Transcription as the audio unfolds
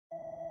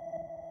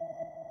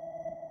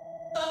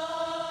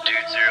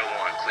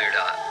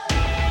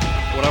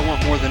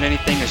want more than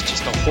anything is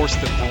just a horse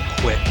that won't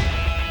quit.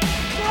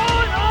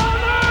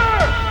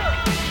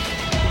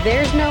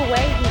 There's no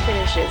way he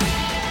finishes.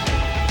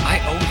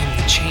 I owe him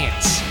the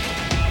chance.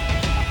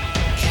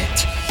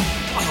 Get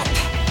up.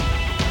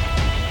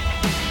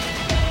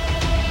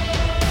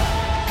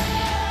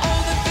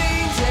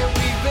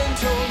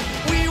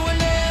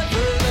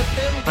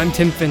 I'm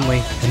Tim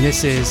Finley, and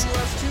this is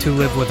To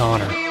Live with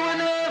Honor.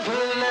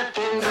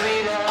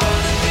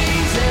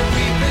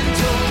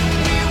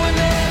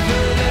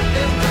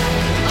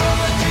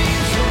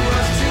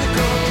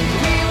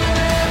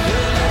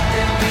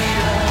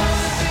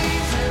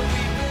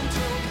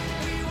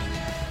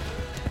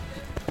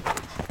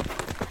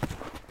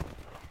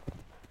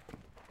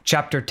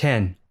 Chapter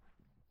 10.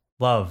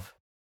 Love.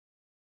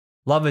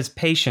 Love is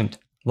patient.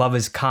 Love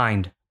is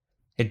kind.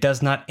 It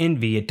does not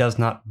envy. It does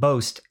not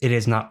boast. It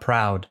is not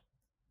proud.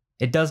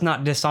 It does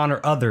not dishonor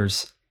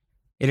others.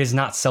 It is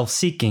not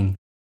self-seeking.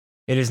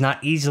 It is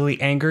not easily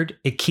angered.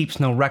 It keeps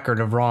no record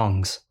of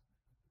wrongs.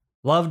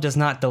 Love does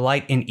not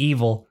delight in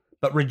evil,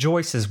 but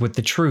rejoices with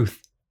the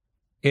truth.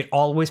 It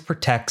always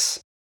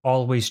protects,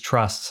 always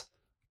trusts,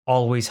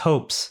 always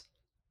hopes,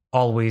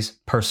 always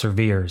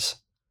perseveres.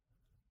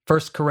 1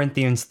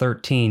 Corinthians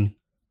 13,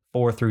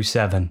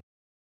 4-7.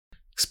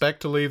 Expect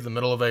to leave the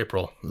middle of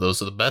April.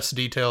 Those are the best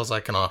details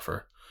I can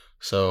offer.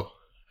 So,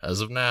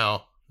 as of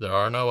now, there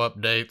are no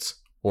updates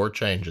or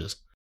changes.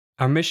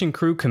 Our mission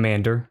crew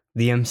commander,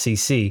 the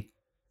MCC,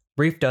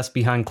 briefed us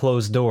behind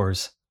closed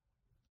doors.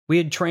 We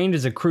had trained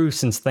as a crew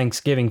since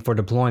Thanksgiving for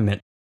deployment,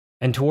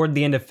 and toward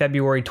the end of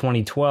February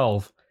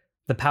 2012,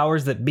 the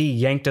powers that be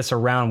yanked us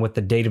around with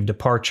the date of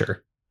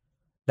departure.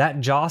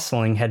 That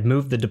jostling had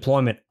moved the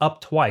deployment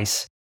up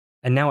twice,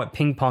 and now it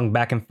ping-ponged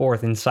back and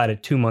forth inside a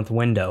 2-month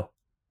window.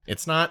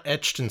 It's not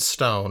etched in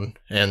stone,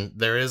 and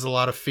there is a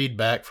lot of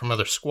feedback from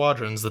other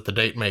squadrons that the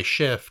date may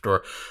shift,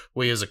 or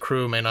we as a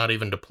crew may not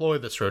even deploy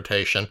this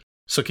rotation,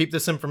 so keep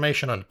this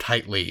information on a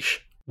tight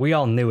leash. We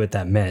all knew what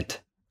that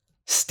meant.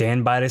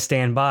 Stand by to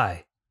stand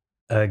by.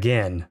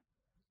 Again.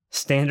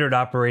 Standard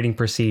operating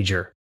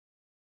procedure.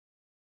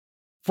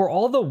 For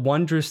all the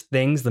wondrous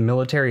things the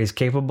military is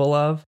capable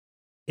of,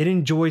 it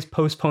enjoys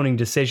postponing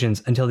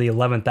decisions until the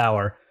 11th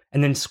hour,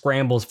 and then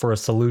scrambles for a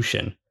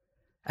solution.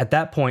 At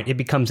that point, it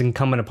becomes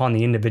incumbent upon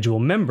the individual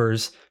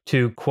members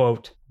to,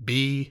 quote,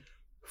 be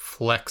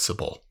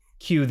flexible.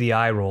 Cue the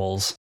eye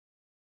rolls.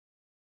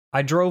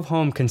 I drove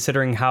home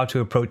considering how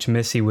to approach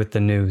Missy with the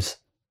news.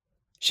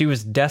 She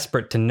was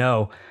desperate to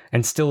know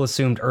and still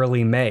assumed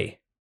early May.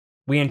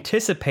 We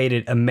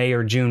anticipated a May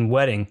or June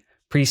wedding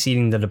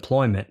preceding the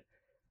deployment.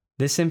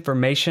 This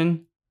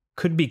information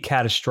could be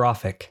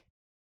catastrophic.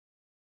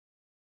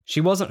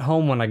 She wasn't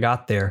home when I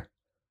got there.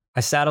 I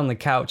sat on the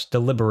couch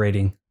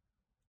deliberating.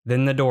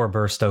 Then the door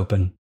burst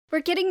open. We're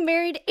getting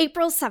married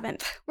April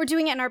 7th. We're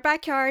doing it in our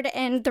backyard,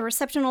 and the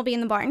reception will be in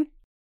the barn.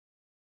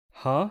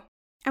 Huh?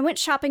 I went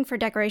shopping for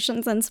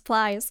decorations and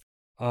supplies.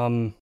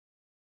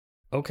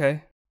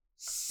 Okay.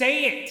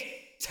 Say it!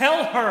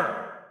 Tell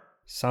her!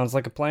 Sounds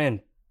like a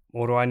plan.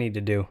 What do I need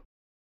to do?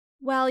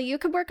 Well, you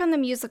could work on the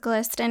music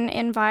list and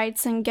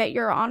invites and get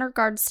your honor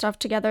guard stuff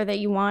together that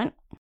you want.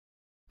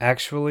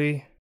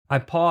 Actually, I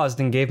paused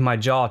and gave my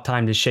jaw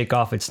time to shake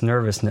off its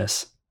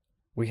nervousness.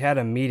 We had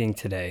a meeting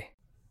today.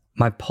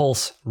 My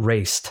pulse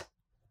raced.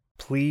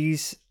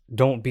 Please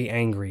don't be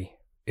angry.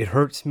 It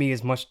hurts me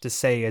as much to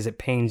say as it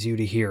pains you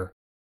to hear.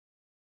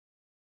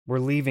 We're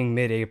leaving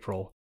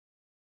mid-April.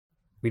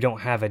 We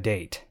don't have a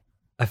date.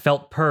 I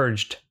felt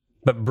purged,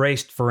 but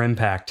braced for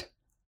impact.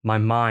 My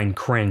mind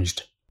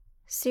cringed.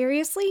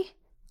 Seriously?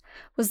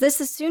 Was this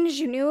as soon as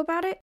you knew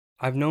about it?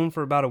 I've known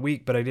for about a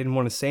week, but I didn't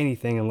want to say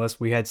anything unless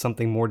we had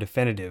something more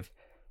definitive.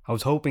 I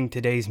was hoping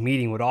today's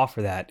meeting would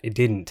offer that. It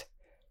didn't.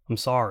 I'm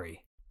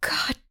sorry.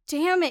 God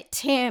damn it,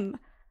 Tim.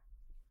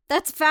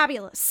 That's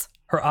fabulous.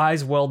 Her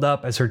eyes welled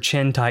up as her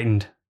chin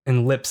tightened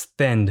and lips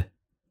thinned.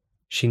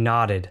 She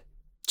nodded.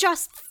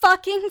 Just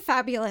fucking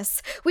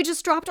fabulous. We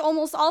just dropped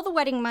almost all the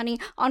wedding money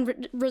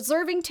on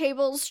reserving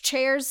tables,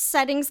 chairs,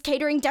 settings,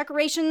 catering,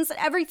 decorations,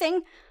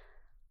 everything.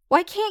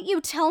 Why can't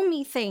you tell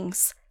me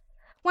things?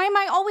 Why am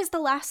I always the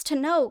last to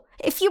know?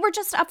 If you were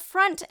just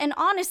upfront and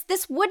honest,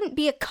 this wouldn't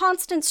be a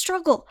constant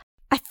struggle.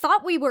 I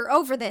thought we were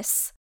over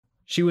this.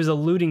 She was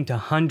alluding to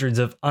hundreds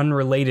of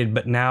unrelated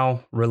but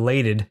now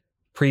related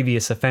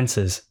previous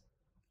offenses.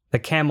 The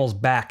camel's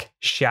back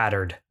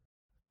shattered.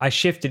 I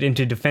shifted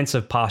into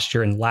defensive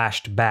posture and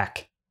lashed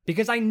back.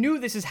 Because I knew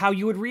this is how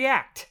you would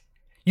react.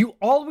 You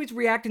always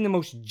react in the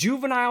most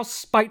juvenile,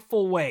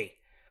 spiteful way.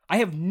 I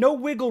have no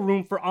wiggle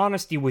room for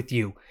honesty with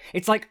you.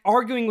 It's like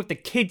arguing with the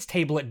kids'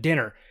 table at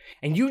dinner,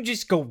 and you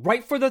just go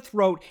right for the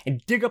throat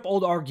and dig up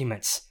old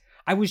arguments.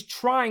 I was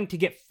trying to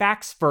get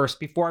facts first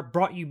before I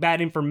brought you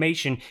bad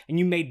information and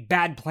you made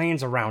bad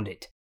plans around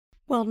it.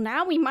 Well,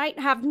 now we might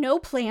have no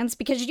plans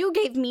because you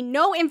gave me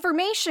no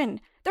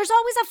information. There's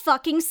always a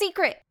fucking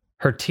secret.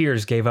 Her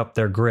tears gave up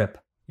their grip.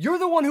 You're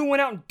the one who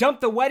went out and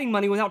dumped the wedding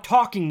money without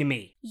talking to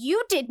me.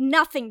 You did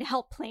nothing to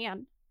help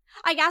plan.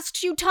 I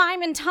asked you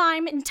time and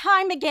time and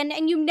time again,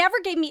 and you never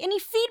gave me any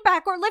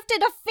feedback or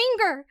lifted a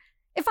finger.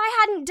 If I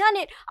hadn't done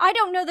it, I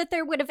don't know that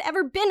there would have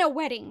ever been a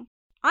wedding.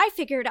 I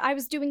figured I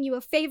was doing you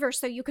a favor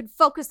so you could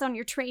focus on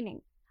your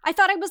training. I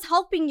thought I was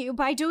helping you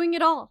by doing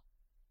it all.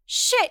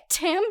 Shit,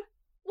 Tim!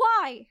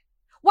 Why?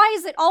 Why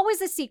is it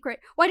always a secret?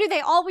 Why do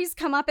they always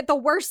come up at the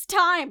worst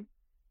time?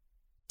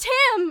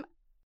 Tim!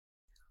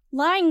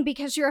 Lying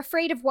because you're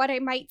afraid of what I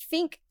might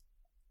think.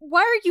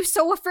 Why are you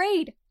so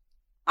afraid?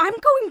 I'm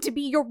going to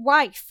be your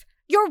wife.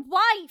 Your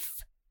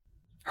wife!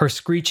 Her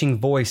screeching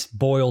voice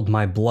boiled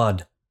my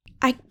blood.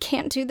 I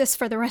can't do this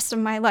for the rest of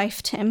my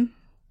life, Tim.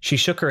 She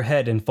shook her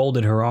head and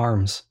folded her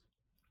arms.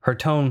 Her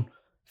tone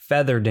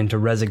feathered into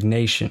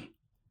resignation.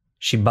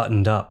 She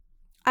buttoned up.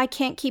 I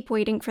can't keep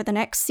waiting for the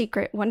next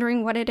secret,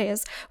 wondering what it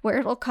is, where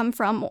it'll come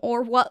from,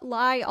 or what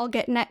lie I'll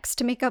get next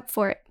to make up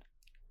for it.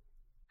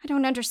 I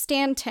don't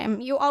understand,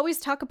 Tim. You always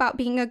talk about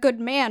being a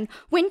good man.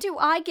 When do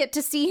I get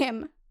to see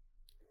him?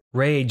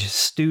 Rage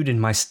stewed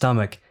in my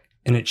stomach,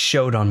 and it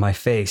showed on my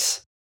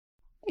face.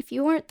 If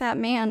you aren't that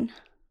man,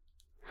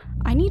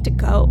 I need to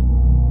go.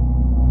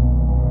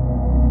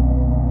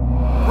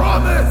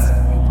 Promise!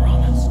 You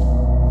promised.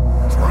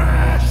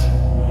 Trash!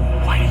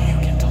 Why do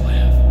you get to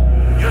live?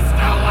 You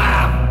still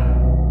live!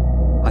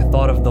 I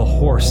thought of the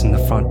horse in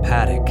the front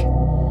paddock.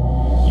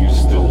 You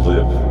still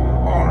live,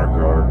 Honor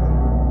Guard.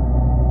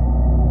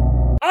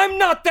 I'm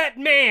not that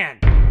man!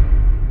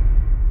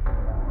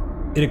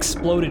 It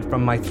exploded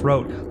from my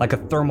throat like a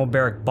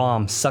thermobaric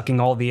bomb, sucking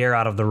all the air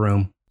out of the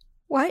room.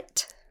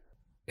 What?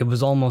 It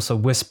was almost a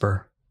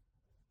whisper.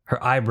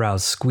 Her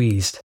eyebrows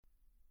squeezed.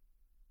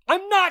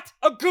 I'm not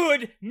a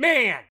good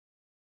man!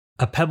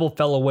 A pebble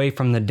fell away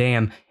from the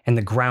dam, and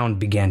the ground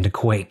began to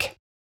quake.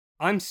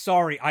 I'm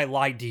sorry I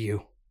lied to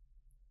you.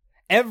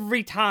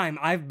 Every time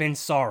I've been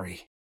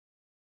sorry.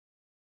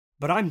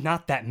 But I'm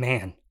not that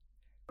man.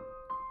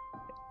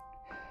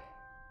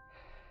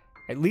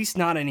 At least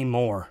not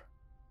anymore.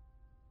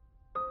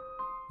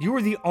 You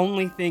were the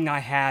only thing I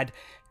had,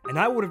 and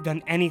I would have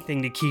done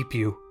anything to keep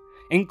you,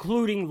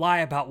 including lie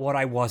about what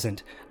I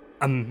wasn't,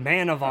 a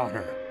man of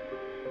honor.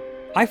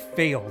 I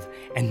failed,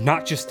 and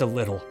not just a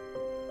little.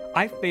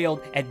 I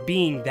failed at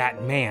being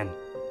that man.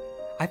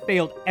 I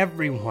failed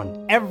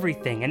everyone,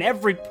 everything, and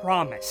every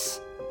promise.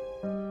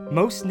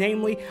 Most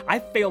namely, I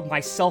failed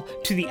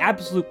myself to the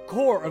absolute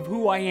core of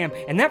who I am,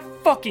 and that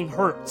fucking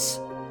hurts.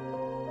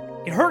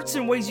 It hurts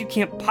in ways you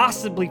can't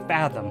possibly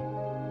fathom.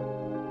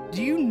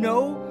 Do you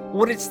know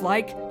what it's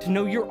like to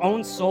know your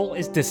own soul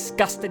is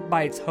disgusted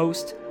by its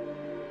host?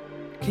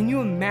 Can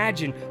you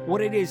imagine what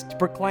it is to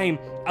proclaim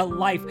a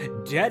life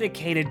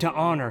dedicated to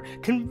honor,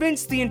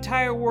 convince the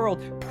entire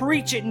world,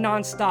 preach it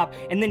nonstop,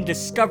 and then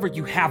discover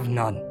you have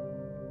none?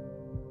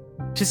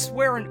 To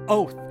swear an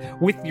oath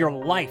with your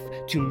life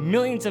to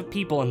millions of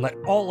people and let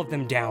all of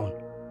them down.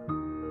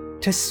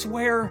 To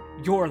swear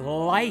your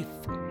life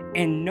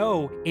and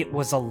know it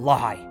was a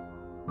lie.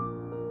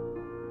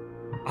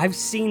 I've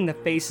seen the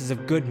faces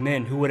of good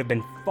men who would have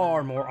been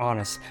far more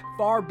honest,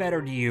 far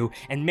better to you,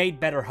 and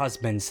made better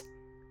husbands.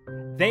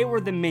 They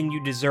were the men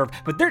you deserved,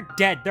 but they're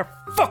dead. They're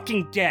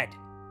fucking dead.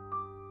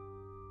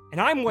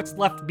 And I'm what's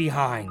left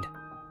behind.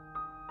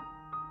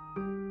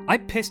 I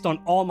pissed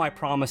on all my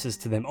promises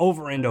to them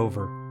over and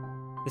over.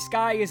 The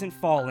sky isn't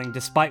falling,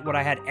 despite what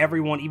I had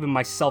everyone, even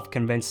myself,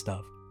 convinced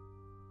of.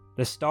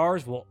 The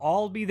stars will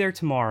all be there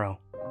tomorrow,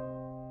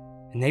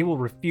 and they will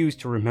refuse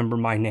to remember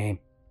my name.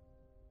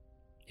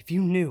 If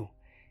you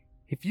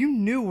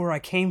knew where I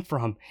came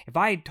from, if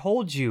I had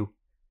told you,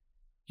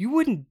 you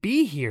wouldn't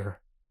be here.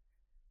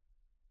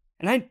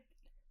 And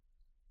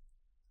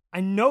I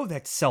know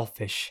that's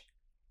selfish.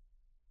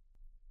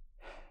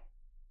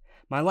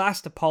 My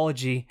last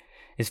apology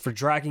is for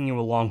dragging you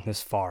along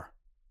this far.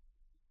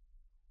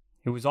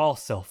 It was all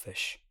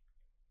selfish.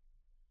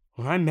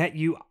 When I met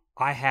you,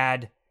 I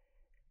had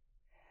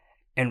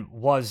and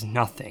was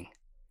nothing.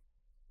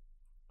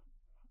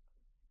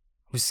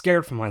 I was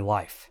scared for my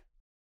life.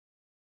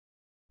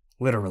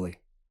 Literally.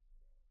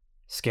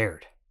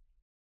 Scared.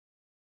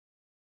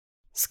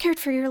 Scared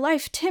for your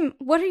life, Tim?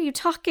 What are you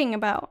talking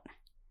about?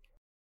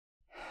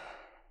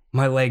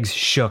 My legs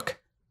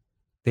shook.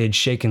 They had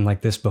shaken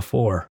like this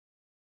before.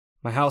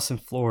 My house in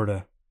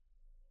Florida.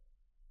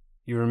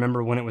 You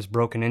remember when it was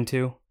broken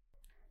into?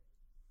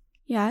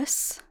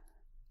 Yes.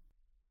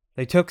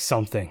 They took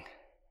something.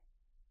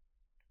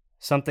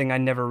 Something I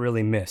never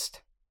really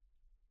missed.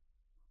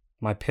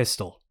 My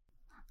pistol.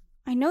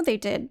 I know they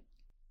did.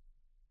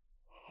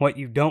 What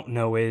you don't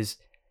know is,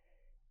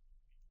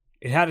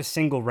 it had a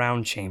single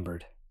round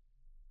chambered.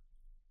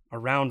 A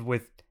round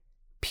with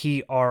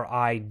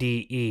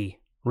PRIDE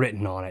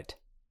written on it.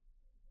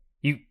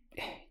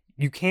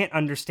 You can't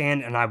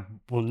understand, and I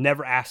will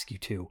never ask you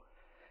to.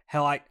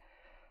 Hell, I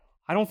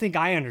don't think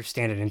I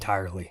understand it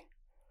entirely.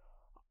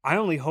 I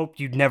only hoped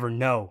you'd never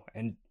know,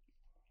 and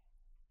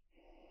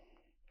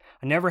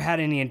I never had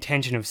any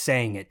intention of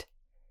saying it.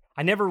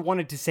 I never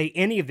wanted to say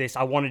any of this.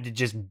 I wanted to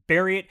just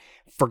bury it,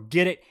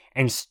 forget it,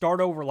 and start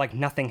over like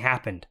nothing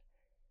happened.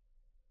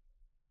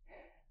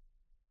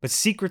 But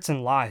secrets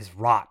and lies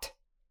rot.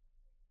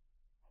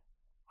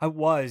 I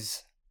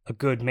was a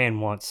good man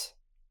once,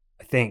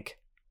 I think.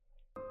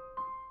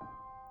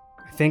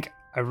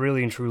 I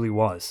really and truly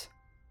was.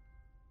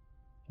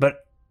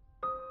 But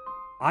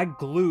I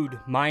glued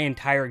my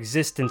entire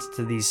existence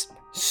to these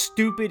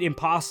stupid,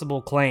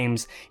 impossible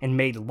claims and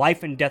made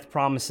life and death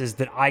promises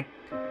that I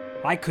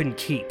couldn't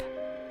keep.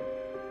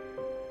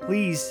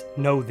 Please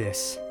know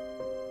this.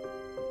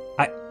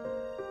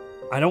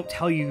 I don't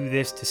tell you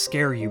this to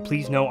scare you.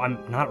 Please know I'm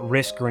not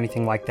Risk or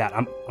anything like that.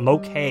 I'm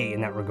okay in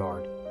that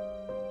regard.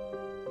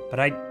 But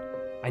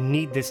I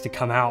need this to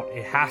come out.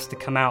 It has to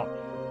come out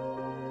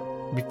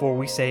before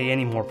we say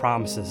any more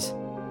promises.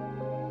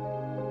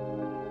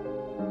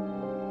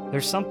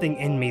 There's something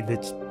in me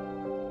that's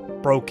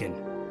broken.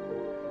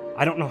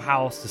 I don't know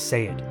how else to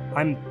say it.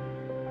 I'm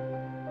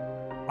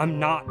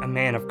not a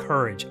man of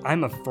courage.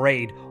 I'm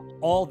afraid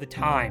all the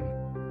time.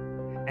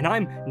 And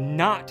I'm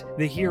not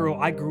the hero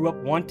I grew up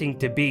wanting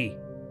to be.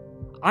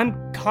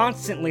 I'm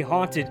constantly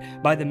haunted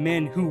by the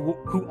men who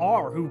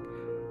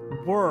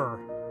were.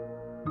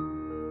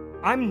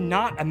 I'm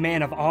not a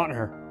man of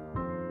honor.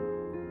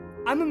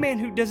 I'm a man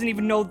who doesn't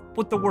even know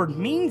what the word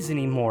means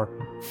anymore.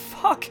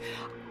 Fuck,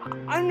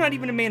 I'm not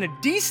even a man of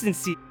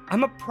decency.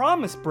 I'm a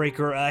promise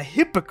breaker, a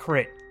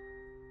hypocrite.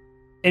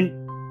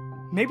 And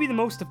maybe the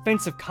most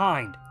offensive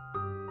kind.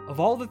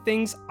 Of all the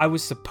things I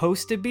was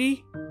supposed to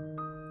be,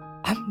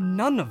 I'm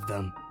none of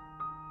them.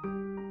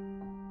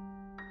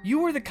 You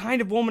were the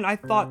kind of woman I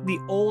thought the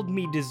old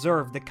me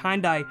deserved, the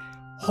kind I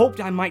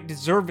hoped I might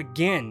deserve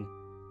again.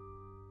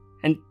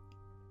 And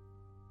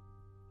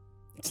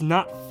it's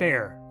not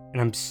fair,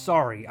 and I'm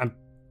sorry. I'm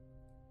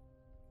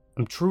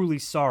truly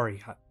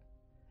sorry.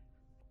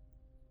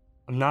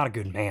 I'm not a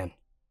good man.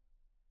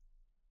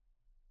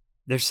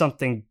 There's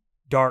something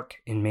dark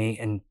in me,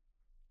 and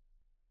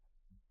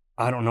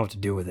I don't know what to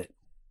do with it.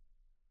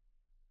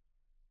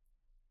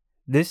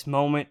 This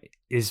moment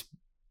is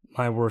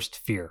my worst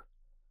fear.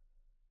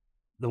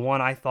 The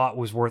one I thought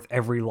was worth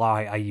every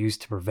lie I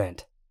used to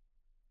prevent.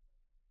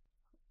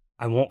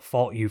 I won't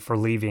fault you for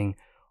leaving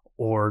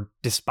or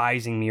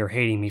despising me or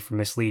hating me for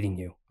misleading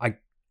you. I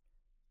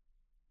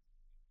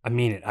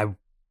mean it. I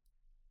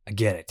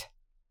get it.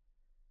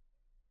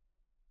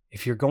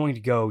 If you're going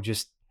to go,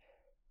 just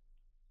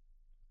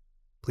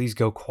please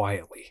go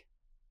quietly.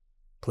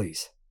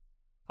 Please.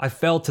 I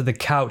fell to the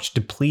couch,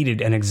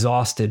 depleted and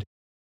exhausted.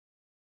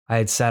 I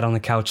had sat on the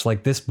couch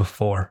like this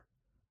before.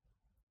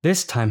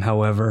 This time,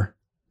 however,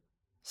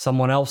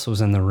 someone else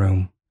was in the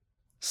room.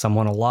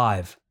 Someone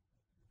alive.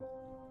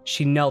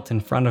 She knelt in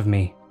front of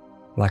me,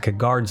 like a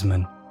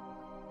guardsman.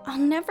 I'll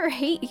never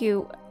hate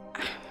you.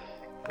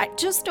 I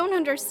just don't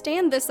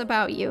understand this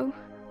about you.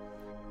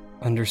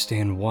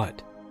 Understand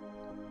what?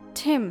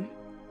 Tim,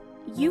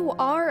 you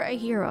are a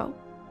hero.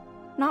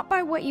 Not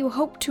by what you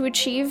hope to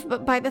achieve,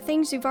 but by the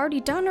things you've already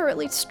done or at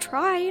least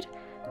tried.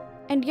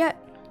 And yet,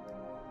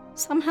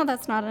 somehow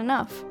that's not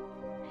enough.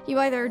 You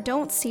either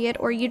don't see it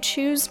or you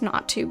choose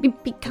not to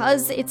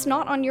because it's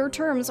not on your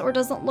terms or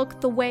doesn't look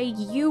the way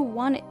you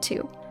want it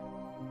to.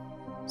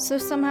 So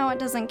somehow it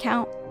doesn't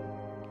count.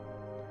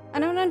 I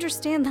don't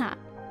understand that.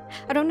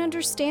 I don't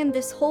understand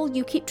this hole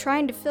you keep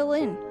trying to fill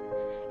in.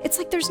 It's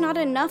like there's not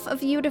enough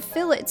of you to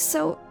fill it,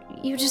 so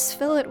you just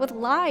fill it with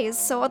lies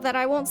so that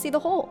I won't see the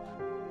hole.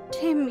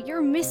 Tim,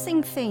 you're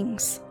missing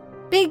things.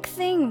 Big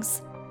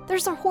things.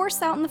 There's a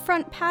horse out in the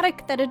front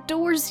paddock that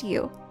adores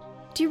you.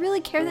 Do you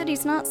really care that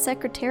he's not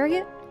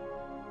Secretariat?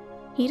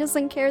 He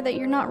doesn't care that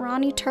you're not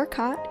Ronnie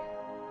Turcotte.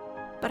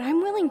 But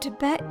I'm willing to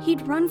bet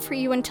he'd run for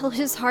you until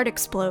his heart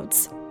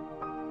explodes.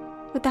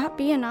 Would that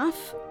be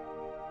enough?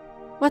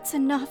 What's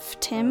enough,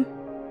 Tim?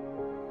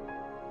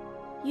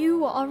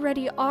 You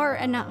already are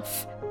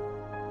enough.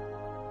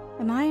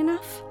 Am I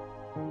enough?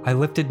 I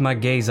lifted my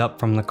gaze up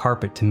from the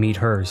carpet to meet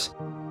hers.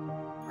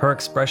 Her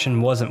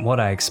expression wasn't what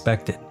I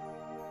expected.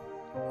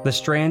 The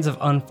strands of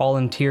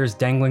unfallen tears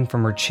dangling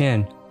from her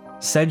chin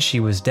said she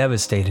was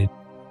devastated,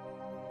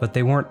 but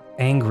they weren't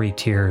angry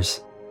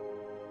tears.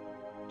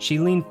 She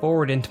leaned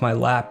forward into my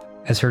lap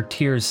as her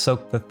tears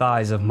soaked the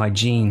thighs of my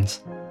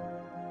jeans,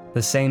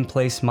 the same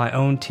place my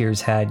own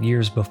tears had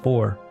years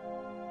before.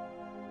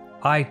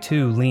 I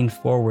too leaned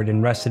forward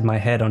and rested my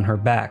head on her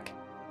back.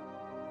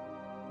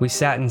 We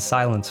sat in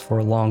silence for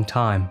a long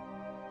time.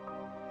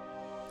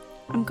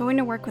 I'm going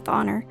to work with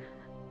Honor.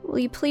 Will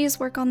you please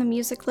work on the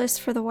music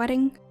list for the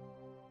wedding?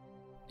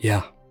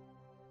 Yeah.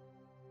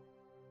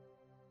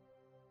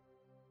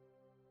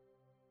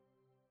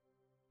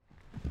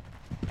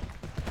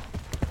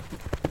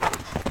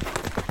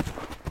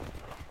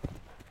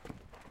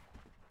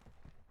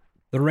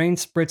 The rain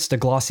spritzed a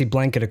glossy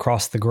blanket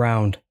across the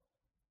ground.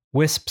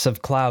 Wisps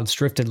of clouds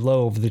drifted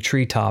low over the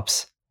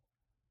treetops.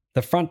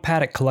 The front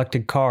paddock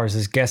collected cars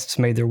as guests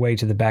made their way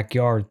to the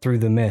backyard through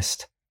the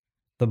mist.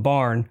 The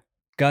barn,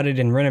 gutted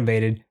and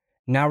renovated,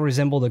 now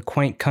resembled a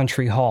quaint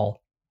country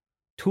hall.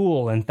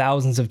 Tulle and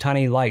thousands of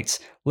tiny lights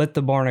lit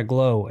the barn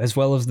aglow, as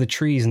well as the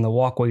trees in the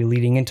walkway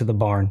leading into the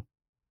barn.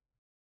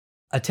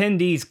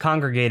 Attendees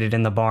congregated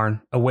in the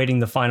barn, awaiting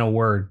the final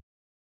word.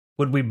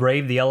 Would we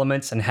brave the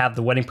elements and have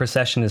the wedding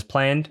procession as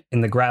planned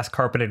in the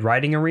grass-carpeted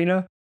riding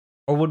arena?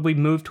 Or would we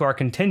move to our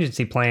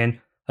contingency plan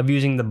of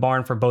using the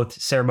barn for both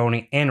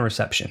ceremony and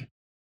reception?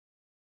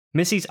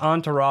 Missy's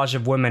entourage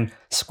of women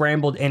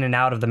scrambled in and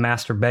out of the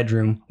master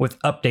bedroom with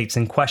updates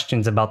and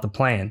questions about the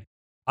plan.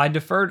 I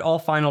deferred all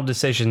final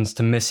decisions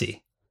to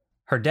Missy.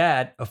 Her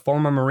dad, a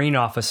former Marine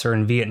officer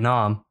in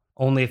Vietnam,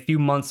 only a few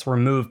months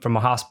removed from a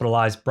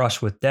hospitalized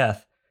brush with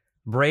death,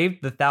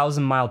 braved the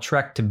 1,000-mile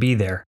trek to be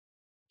there.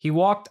 He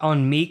walked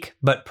on meek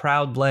but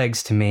proud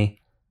legs to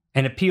me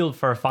and appealed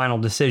for a final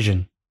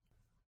decision.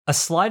 A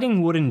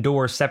sliding wooden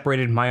door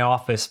separated my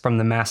office from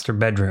the master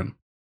bedroom.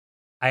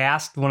 I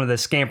asked one of the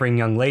scampering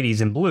young ladies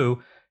in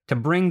blue to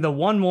bring the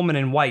one woman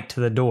in white to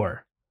the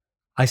door.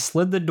 I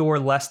slid the door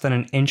less than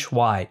an inch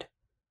wide.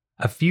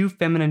 A few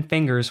feminine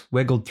fingers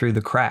wiggled through the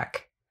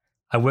crack.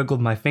 I wiggled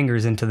my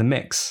fingers into the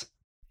mix.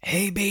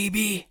 Hey,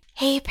 baby.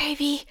 Hey,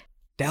 baby.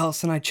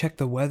 Dallas and I checked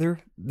the weather.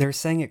 They're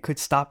saying it could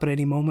stop at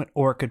any moment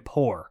or it could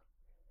pour.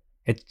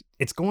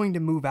 It's going to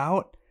move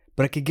out,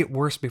 but it could get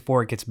worse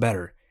before it gets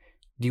better.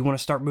 Do you want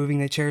to start moving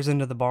the chairs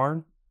into the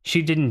barn?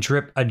 She didn't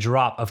drip a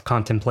drop of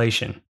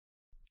contemplation.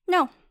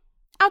 No.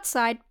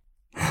 Outside.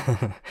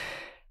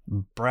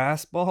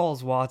 Brass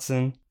balls,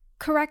 Watson.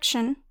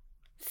 Correction.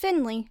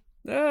 Finley.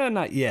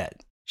 Not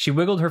yet. She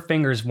wiggled her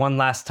fingers one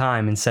last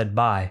time and said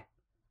bye.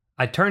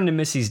 I turned to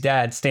Missy's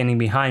dad standing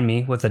behind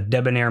me with a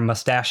debonair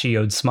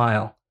mustachioed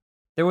smile.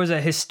 There was a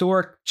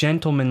historic,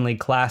 gentlemanly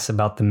class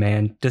about the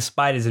man,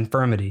 despite his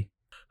infirmity.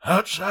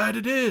 Outside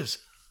it is.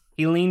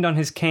 He leaned on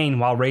his cane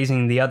while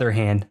raising the other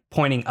hand,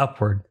 pointing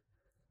upward.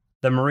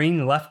 The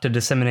Marine left to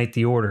disseminate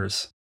the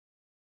orders.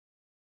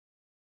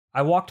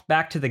 I walked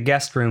back to the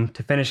guest room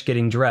to finish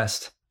getting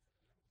dressed.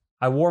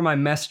 I wore my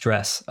mess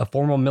dress, a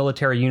formal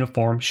military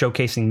uniform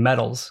showcasing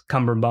medals,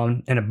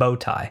 cummerbund, and a bow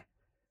tie.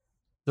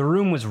 The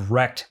room was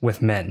wrecked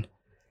with men.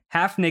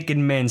 Half-naked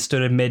men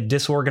stood amid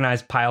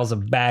disorganized piles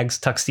of bags,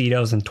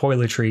 tuxedos, and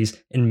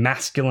toiletries in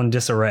masculine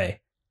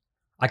disarray.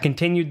 I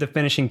continued the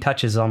finishing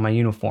touches on my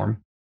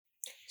uniform.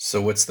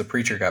 So what's the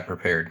preacher got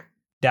prepared?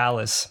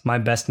 Dallas, my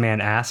best man,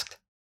 asked.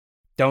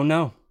 Don't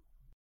know.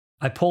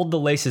 I pulled the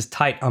laces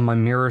tight on my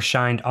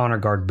mirror-shined honor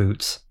guard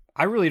boots.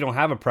 I really don't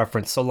have a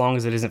preference so long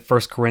as it isn't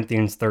 1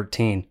 Corinthians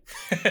 13.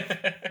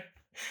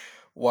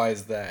 Why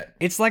is that?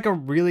 It's like a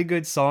really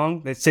good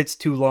song that sits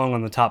too long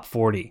on the top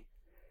 40.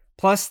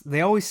 Plus,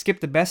 they always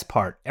skip the best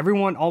part.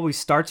 Everyone always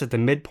starts at the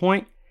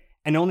midpoint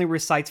and only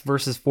recites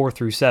verses 4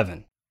 through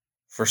 7.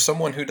 For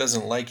someone who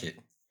doesn't like it,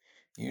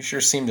 you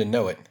sure seem to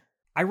know it.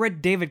 I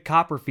read David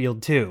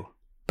Copperfield too,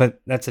 but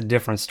that's a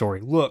different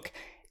story. Look,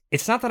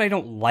 it's not that I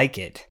don't like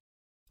it.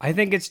 I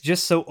think it's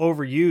just so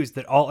overused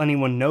that all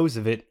anyone knows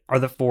of it are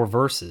the 4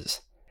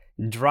 verses.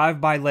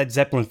 Drive-by Led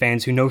Zeppelin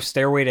fans who know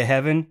Stairway to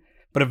Heaven,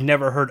 but have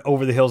never heard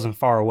Over the Hills and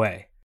Far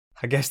Away.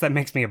 I guess that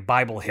makes me a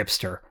Bible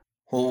hipster.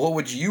 Well, what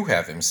would you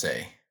have him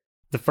say?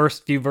 The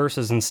first few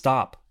verses and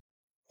stop.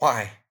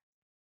 Why?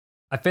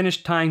 I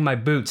finished tying my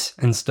boots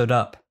and stood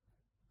up.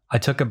 I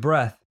took a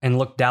breath and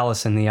looked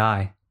Dallas in the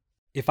eye.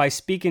 If I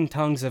speak in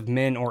tongues of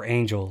men or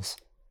angels,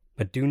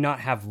 but do not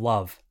have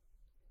love,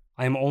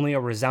 I am only a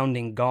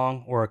resounding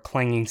gong or a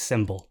clanging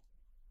cymbal.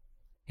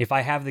 If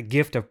I have the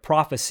gift of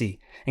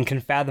prophecy and can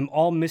fathom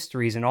all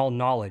mysteries and all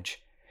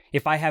knowledge,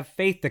 if I have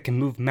faith that can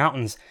move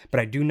mountains, but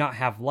I do not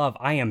have love,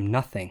 I am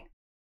nothing.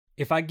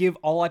 If I give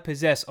all I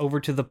possess over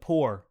to the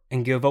poor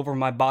and give over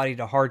my body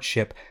to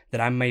hardship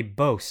that I may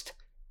boast,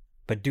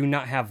 but do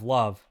not have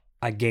love,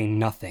 I gain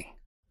nothing.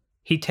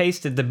 He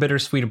tasted the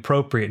bittersweet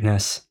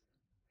appropriateness,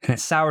 and it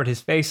soured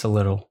his face a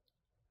little.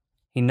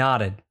 He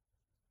nodded.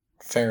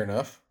 Fair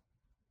enough.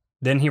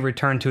 Then he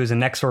returned to his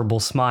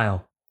inexorable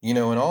smile. You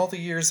know, in all the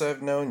years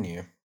I've known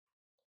you,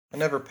 I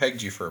never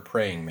pegged you for a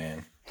praying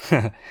man.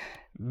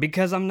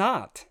 Because I'm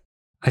not.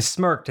 I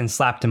smirked and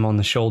slapped him on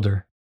the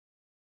shoulder.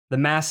 The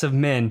mass of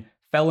men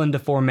fell into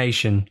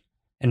formation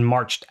and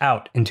marched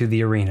out into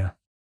the arena.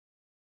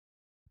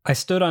 I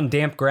stood on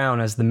damp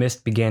ground as the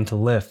mist began to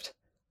lift.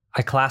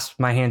 I clasped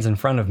my hands in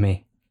front of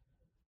me.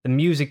 The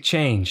music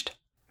changed.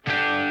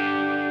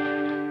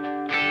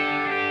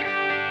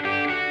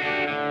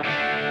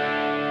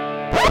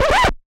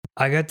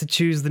 I got to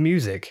choose the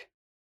music.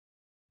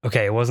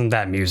 Okay, it wasn't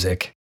that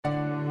music.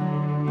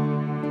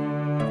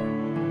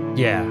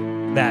 Yeah,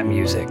 that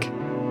music.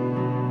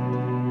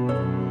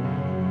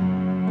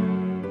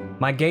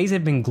 My gaze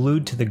had been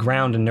glued to the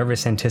ground in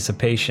nervous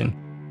anticipation.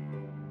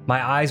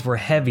 My eyes were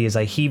heavy as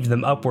I heaved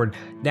them upward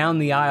down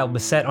the aisle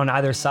beset on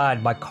either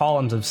side by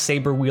columns of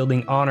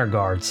saber-wielding honor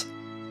guards.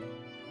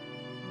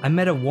 I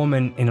met a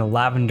woman in a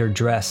lavender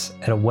dress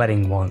at a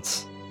wedding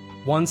once.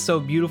 One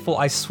so beautiful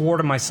I swore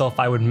to myself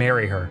I would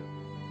marry her.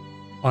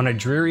 On a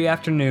dreary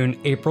afternoon,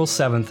 April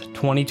 7th,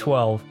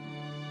 2012,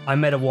 I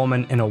met a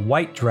woman in a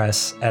white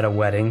dress at a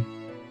wedding,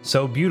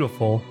 so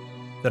beautiful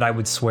that I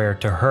would swear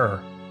to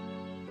her.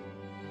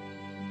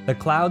 The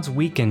clouds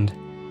weakened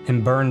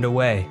and burned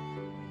away.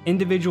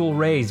 Individual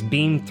rays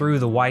beamed through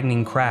the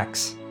widening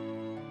cracks.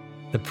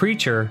 The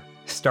preacher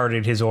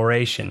started his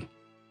oration.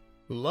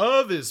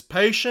 Love is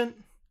patient.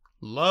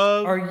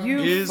 Love Are you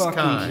is fucking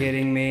kind.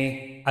 kidding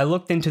me? I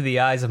looked into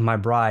the eyes of my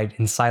bride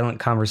in silent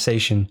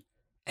conversation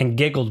and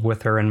giggled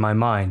with her in my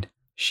mind.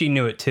 She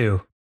knew it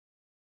too.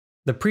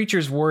 The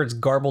preacher's words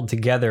garbled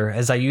together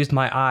as I used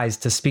my eyes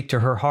to speak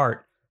to her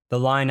heart, the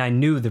line I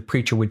knew the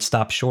preacher would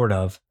stop short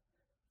of.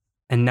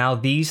 And now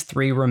these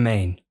three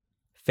remain: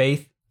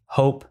 faith,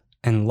 hope,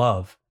 and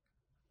love.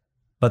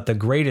 But the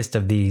greatest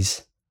of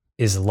these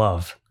is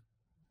love.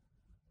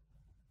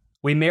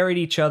 We married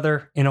each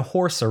other in a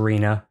horse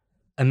arena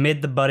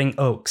amid the budding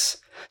oaks,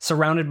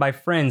 surrounded by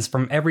friends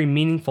from every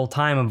meaningful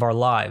time of our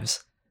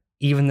lives,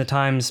 even the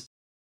times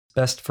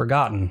best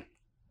forgotten.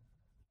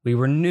 We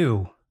were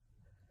new.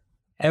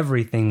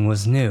 Everything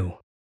was new.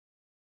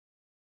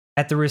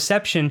 At the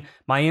reception,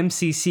 my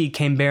MCC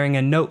came bearing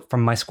a note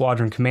from my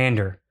squadron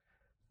commander.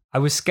 I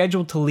was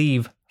scheduled to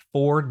leave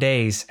 4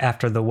 days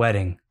after the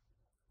wedding.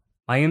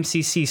 My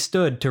MCC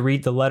stood to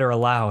read the letter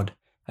aloud,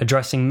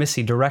 addressing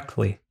Missy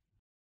directly.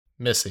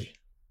 Missy,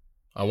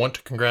 I want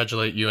to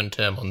congratulate you and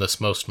Tim on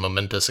this most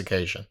momentous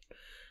occasion.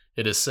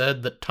 It is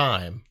said that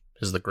time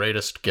is the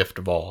greatest gift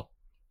of all,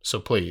 so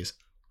please,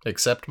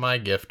 accept my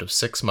gift of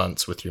 6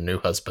 months with your new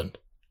husband.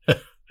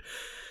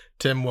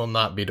 Tim will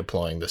not be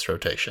deploying this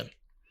rotation.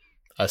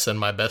 I send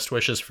my best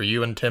wishes for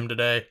you and Tim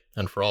today,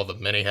 and for all the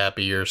many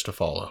happy years to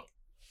follow.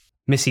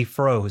 Missy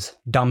froze,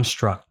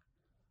 dumbstruck.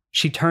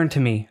 She turned to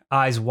me,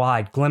 eyes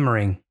wide,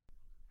 glimmering.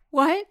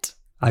 What?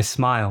 I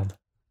smiled.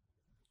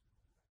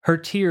 Her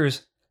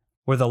tears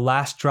were the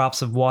last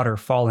drops of water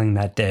falling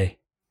that day.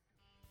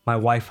 My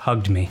wife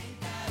hugged me.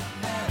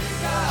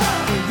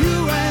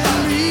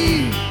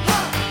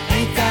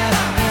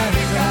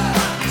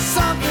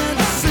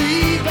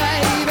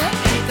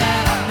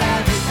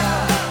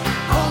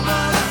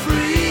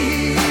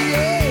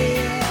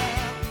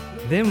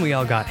 Then we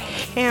all got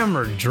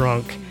hammered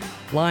drunk,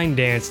 line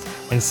danced,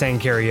 and sang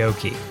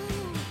karaoke.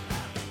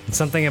 It's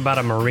something about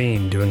a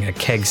Marine doing a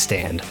keg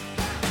stand.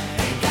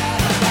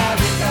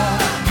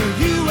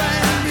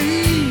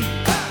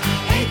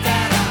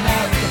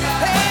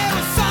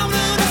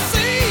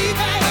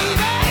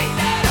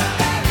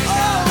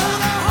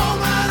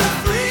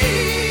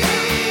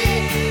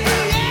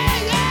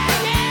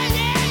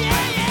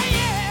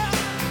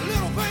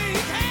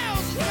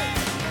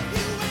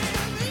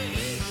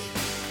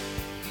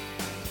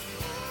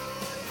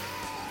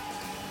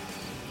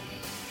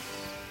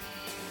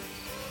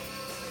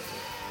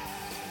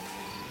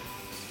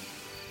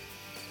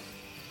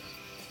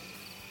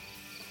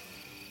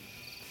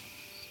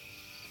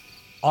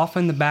 Off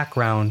in the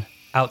background,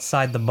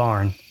 outside the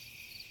barn,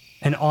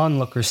 an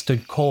onlooker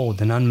stood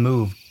cold and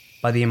unmoved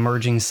by the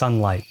emerging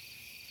sunlight.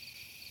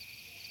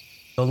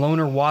 The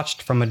loner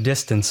watched from a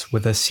distance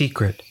with a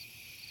secret,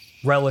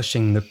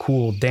 relishing the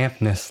cool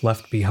dampness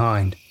left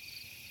behind.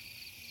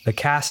 The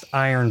cast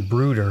iron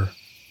brooder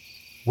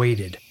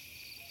waited.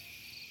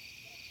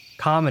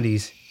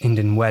 Comedies end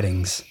in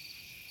weddings.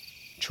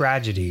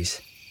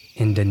 Tragedies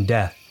end in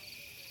death.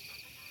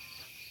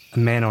 A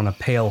man on a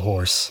pale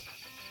horse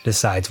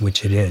decides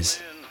which it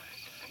is.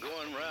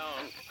 Going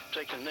round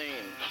taking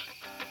names,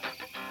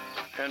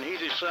 and he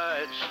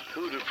decides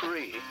who to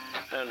free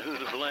and who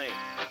to blame.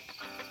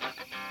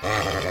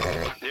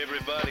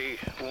 Everybody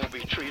won't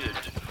be treated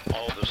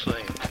all the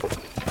same.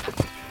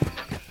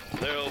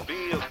 There'll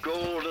be a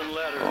golden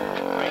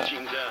ladder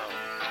reaching down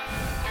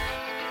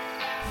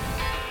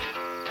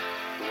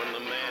when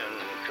the man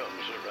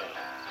comes around.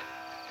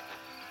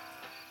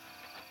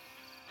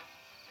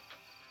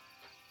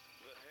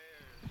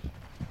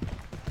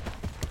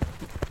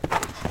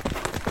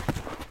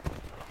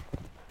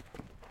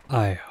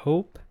 I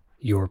hope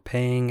you're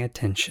paying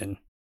attention.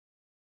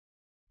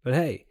 But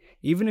hey,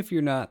 even if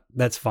you're not,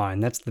 that's fine.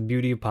 That's the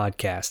beauty of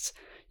podcasts.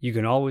 You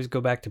can always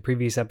go back to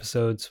previous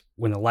episodes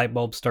when the light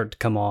bulbs start to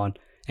come on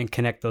and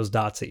connect those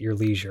dots at your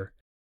leisure.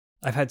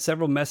 I've had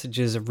several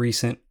messages of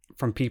recent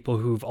from people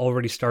who've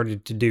already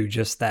started to do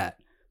just that.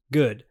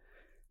 Good.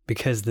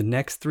 Because the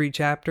next 3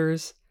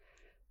 chapters,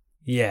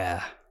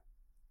 yeah.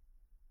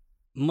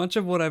 Much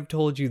of what I've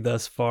told you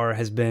thus far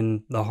has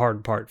been the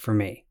hard part for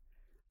me.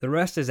 The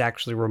rest is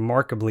actually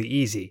remarkably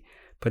easy,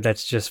 but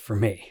that's just for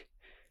me.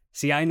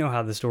 See, I know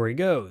how the story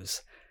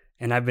goes,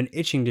 and I've been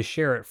itching to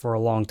share it for a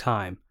long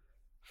time.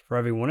 For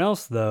everyone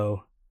else,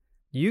 though,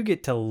 you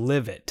get to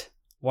live it,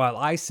 while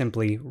I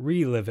simply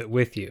relive it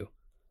with you.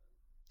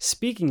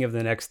 Speaking of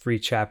the next 3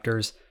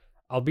 chapters,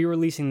 I'll be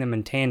releasing them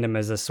in tandem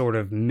as a sort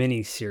of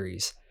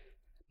mini-series.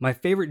 My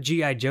favorite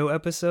G.I. Joe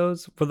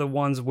episodes were the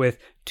ones with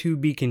 "to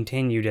be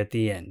continued" at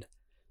the end.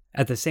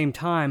 At the same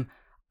time,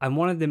 I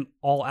wanted them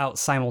all out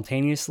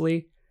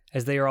simultaneously,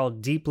 as they are all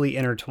deeply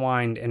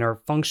intertwined and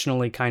are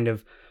functionally kind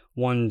of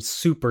one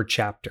super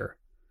chapter.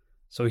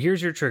 So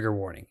here's your trigger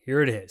warning.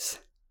 Here it is.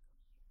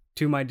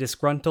 To my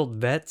disgruntled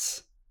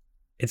vets,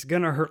 it's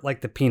gonna hurt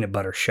like the peanut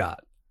butter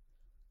shot.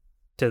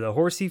 To the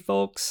horsey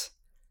folks,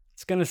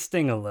 it's gonna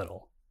sting a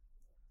little.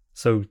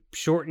 So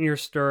shorten your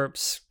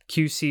stirrups,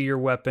 QC your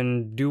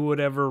weapon, do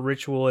whatever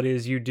ritual it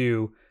is you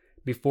do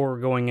before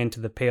going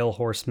into the Pale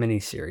Horse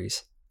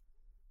miniseries.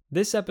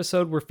 This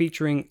episode, we're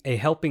featuring A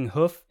Helping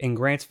Hoof in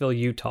Grantsville,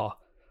 Utah.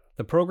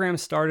 The program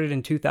started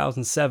in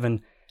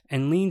 2007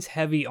 and leans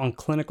heavy on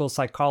clinical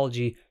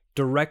psychology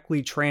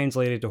directly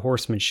translated to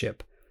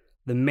horsemanship.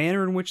 The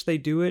manner in which they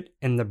do it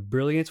and the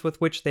brilliance with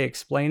which they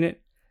explain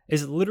it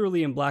is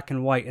literally in black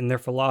and white in their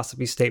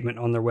philosophy statement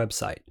on their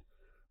website.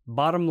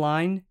 Bottom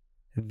line,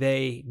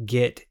 they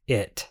get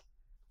it.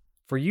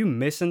 For you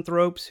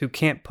misanthropes who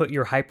can't put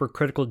your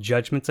hypercritical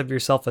judgments of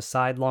yourself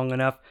aside long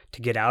enough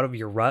to get out of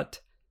your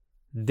rut,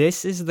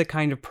 this is the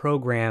kind of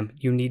program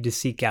you need to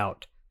seek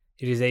out.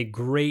 It is a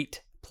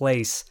great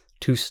place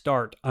to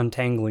start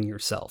untangling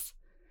yourself.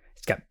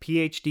 It's got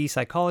PhD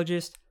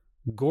psychologists,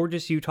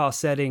 gorgeous Utah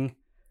setting.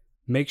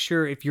 Make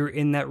sure if you're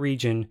in that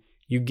region,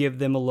 you give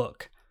them a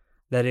look.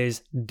 That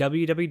is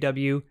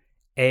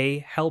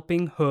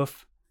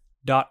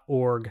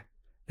www.ahelpinghoof.org.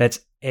 That's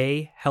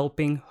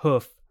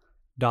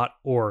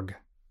ahelpinghoof.org.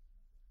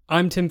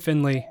 I'm Tim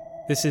Finley.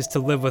 This is To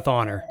Live with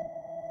Honor.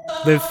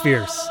 Live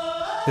fierce.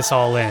 This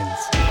all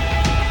ends.